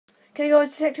Okay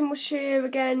guys, DetectingWorcestershire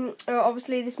again.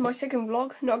 Obviously this is my second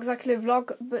vlog, not exactly a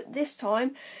vlog, but this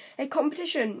time a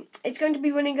competition. It's going to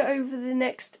be running over the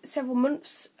next several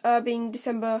months, being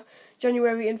December,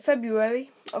 January and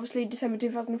February. Obviously December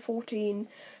 2014,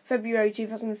 February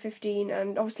 2015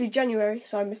 and obviously January,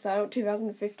 so I missed that out,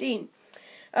 2015.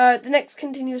 The next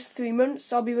continuous 3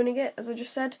 months I'll be running it, as I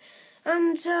just said.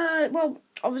 And, well,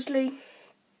 obviously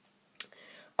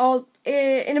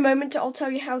in a moment I'll tell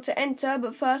you how to enter,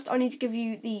 but first I need to give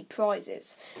you the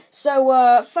prizes.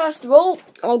 So first of all,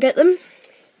 I'll get them.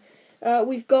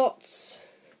 We've got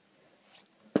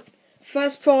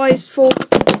first prize for...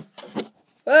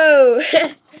 Whoa!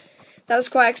 That was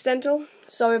quite accidental.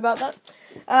 Sorry about that.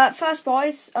 First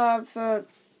prize for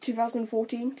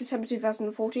 2014, December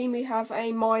 2014, we have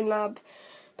a Minelab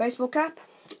baseball cap.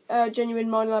 Genuine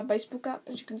Minelab baseball cap,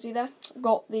 as you can see there. I've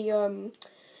got the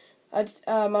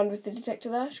man with the detector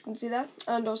there, as you can see there,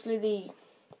 and obviously the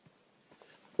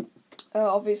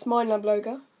obvious Minelab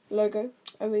logo,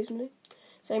 reasonably,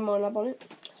 same Minelab on it.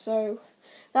 So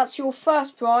that's your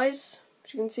first prize,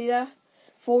 as you can see there,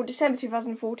 for December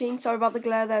 2014. Sorry about the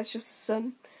glare there, it's just the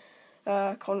sun.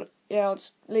 Yeah, I'll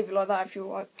just leave it like that if you're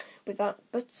alright with that.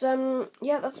 But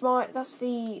yeah, that's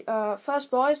the first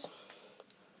prize.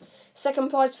 Second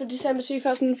prize for December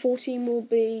 2014 will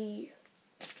be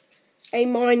a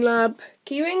Minelab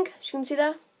keyring, as you can see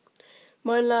there.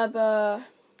 Minelab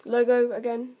logo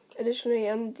again, additionally,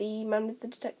 and the man with the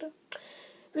detector.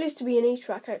 Released to be an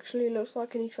E-track, actually, looks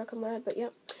like an E-track on there, but yeah.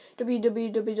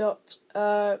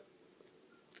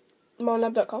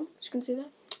 www.minelab.com, as you can see there,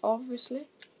 obviously.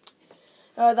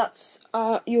 That's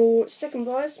your second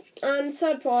prize. And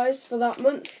third prize for that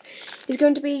month is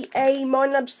going to be a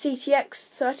Minelab CTX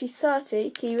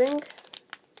 3030 keyring,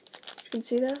 as you can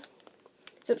see there.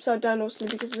 It's upside down, obviously,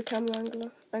 because of the camera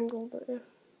angle, but yeah.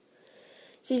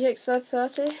 CTX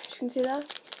 3030, as you can see there.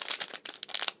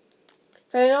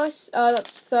 Very nice.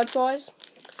 That's third prize.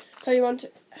 Tell you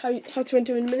how to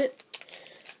enter in a minute.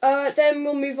 Then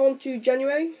we'll move on to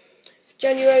January. For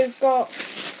January, we've got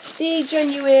the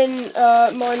genuine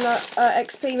Minelab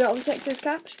XP metal detectors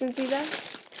cap, as you can see there.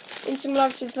 In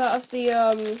similarity to that of the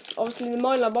obviously the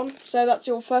Minelab one. So that's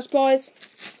your first prize.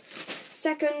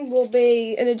 Second will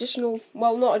be an additional,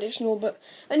 well, not additional, but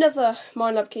another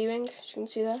Minelab keyring, as you can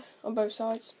see there, on both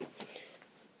sides.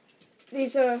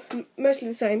 These are mostly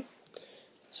the same.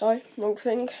 Sorry, wrong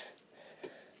thing.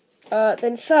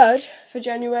 Then third, for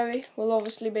January, will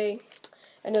obviously be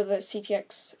another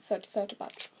CTX 3030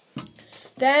 badge.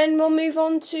 Then we'll move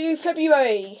on to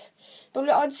February. But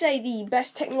I'd say the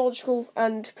best technological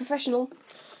and professional,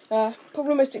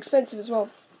 probably most expensive as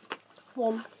well,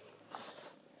 one.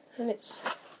 And it's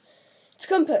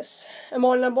compass, a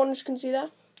Minelab one, as you can see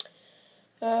there.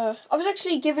 I was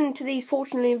actually given to these,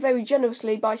 fortunately and very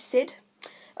generously, by Sid,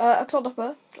 a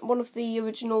clodhopper, one of the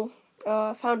original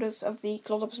founders of the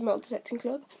Clodhoppers Metal Detecting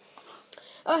Club.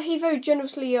 He very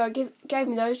generously gave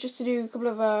me those just to do a couple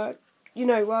of,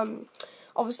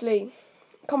 obviously,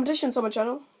 competitions on my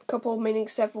channel. Couple, meaning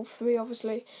several, 3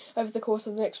 obviously, over the course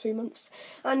of the next 3 months.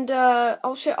 And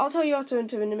I'll tell you how to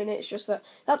enter in a minute. It's just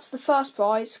that's the first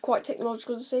prize, quite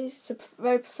technological to see. It's a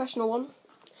very professional one.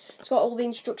 It's got all the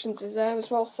instructions in there as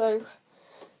well, so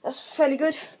that's fairly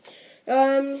good.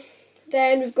 Then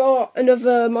we've got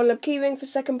another Minelab keyring for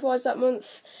second prize that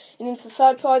month, and then for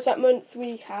third prize that month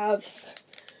we have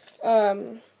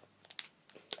CTX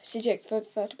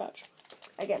 3030 badge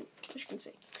again, as you can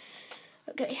see.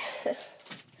 Okay.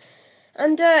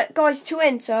 And guys, to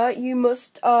enter, you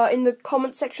must, in the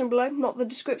comment section below, not the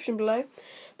description below,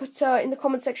 but in the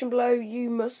comment section below, you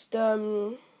must,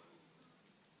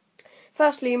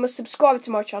 firstly, you must subscribe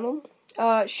to my channel,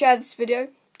 share this video,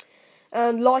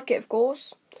 and like it, of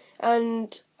course,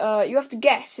 and you have to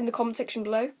guess in the comment section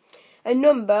below a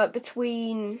number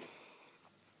between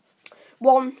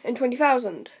 1 and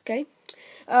 20,000, okay?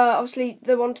 Obviously,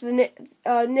 the one to the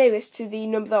nearest to the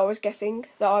number that I was guessing,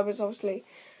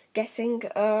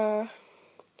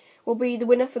 will be the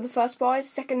winner for the first prize,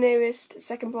 second nearest,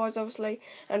 second prize obviously,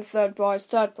 and third prize,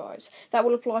 third prize. That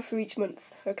will apply for each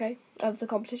month, okay, of the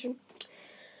competition.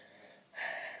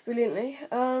 Brilliantly.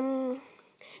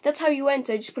 That's how you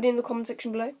enter, just put it in the comment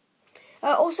section below.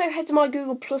 Also head to my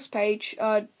Google Plus page,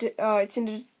 it's in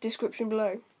the description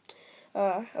below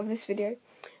of this video.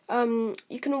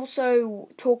 You can also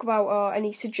talk about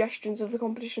any suggestions of the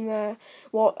competition there,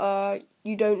 what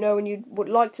you don't know and you would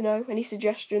like to know, any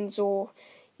suggestions, or,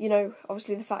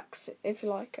 obviously the facts, if you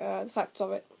like, the facts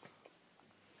of it.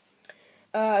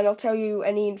 and I'll tell you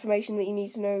any information that you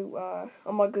need to know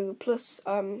on my Google Plus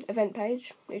event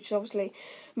page, which is obviously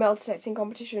metal detecting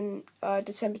competition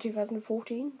December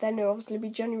 2014. Then it will obviously be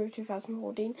January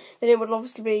 2014. Then it will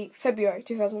obviously be February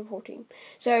 2014.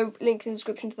 So link in the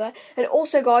description to that. And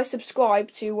also, guys,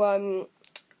 subscribe to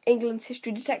England's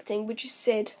History Detecting, which is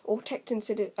Sid, or Tecton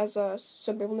Sid as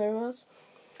some people know him as.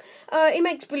 He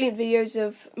makes brilliant videos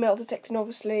of metal detecting,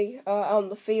 obviously, out in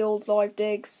the field, live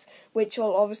digs, which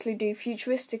I'll obviously do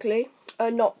futuristically,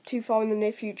 not too far in the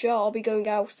near future. I'll be going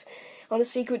out on a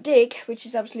secret dig, which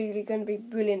is absolutely going to be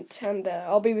brilliant, and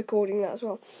I'll be recording that as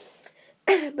well.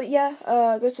 But yeah,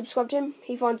 go subscribe to him.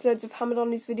 He finds loads of hammered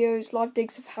on his videos, live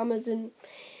digs of hammered, and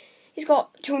he's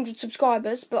got 200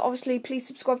 subscribers, but obviously please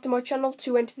subscribe to my channel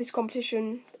to enter this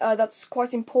competition. That's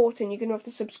quite important. You're going to have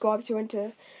to subscribe to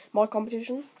enter my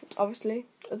competition, obviously.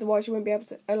 Otherwise you won't be able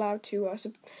to allowed to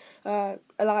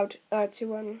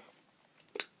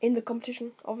in the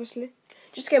competition, obviously.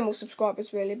 Just get more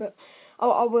subscribers, really, but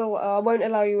I won't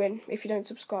allow you in if you don't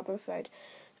subscribe, I'm afraid.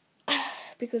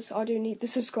 Because I do need the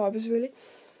subscribers, really.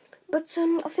 But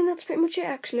I think that's pretty much it,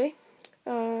 actually.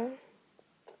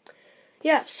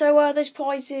 Yeah, so those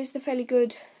prizes, they're fairly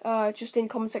good. Just in the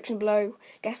comment section below,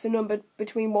 guess a number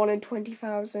between 1 and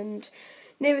 20,000.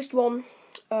 Nearest one,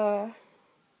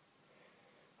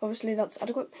 obviously that's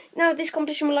adequate. Now, this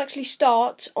competition will actually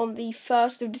start on the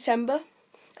 1st of December,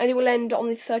 and it will end on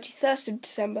the 31st of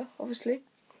December, obviously.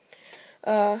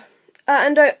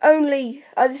 And only,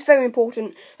 this is very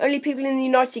important, only people in the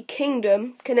United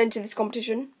Kingdom can enter this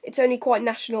competition. It's only quite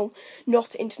national,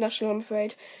 not international, I'm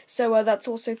afraid. So that's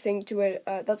also a thing to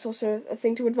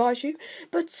advise you.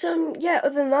 But yeah,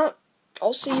 other than that,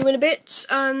 I'll see you in a bit.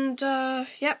 And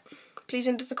yeah, please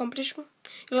enter the competition.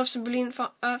 You'll have some brilliant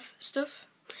stuff.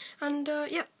 And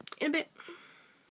yeah, in a bit.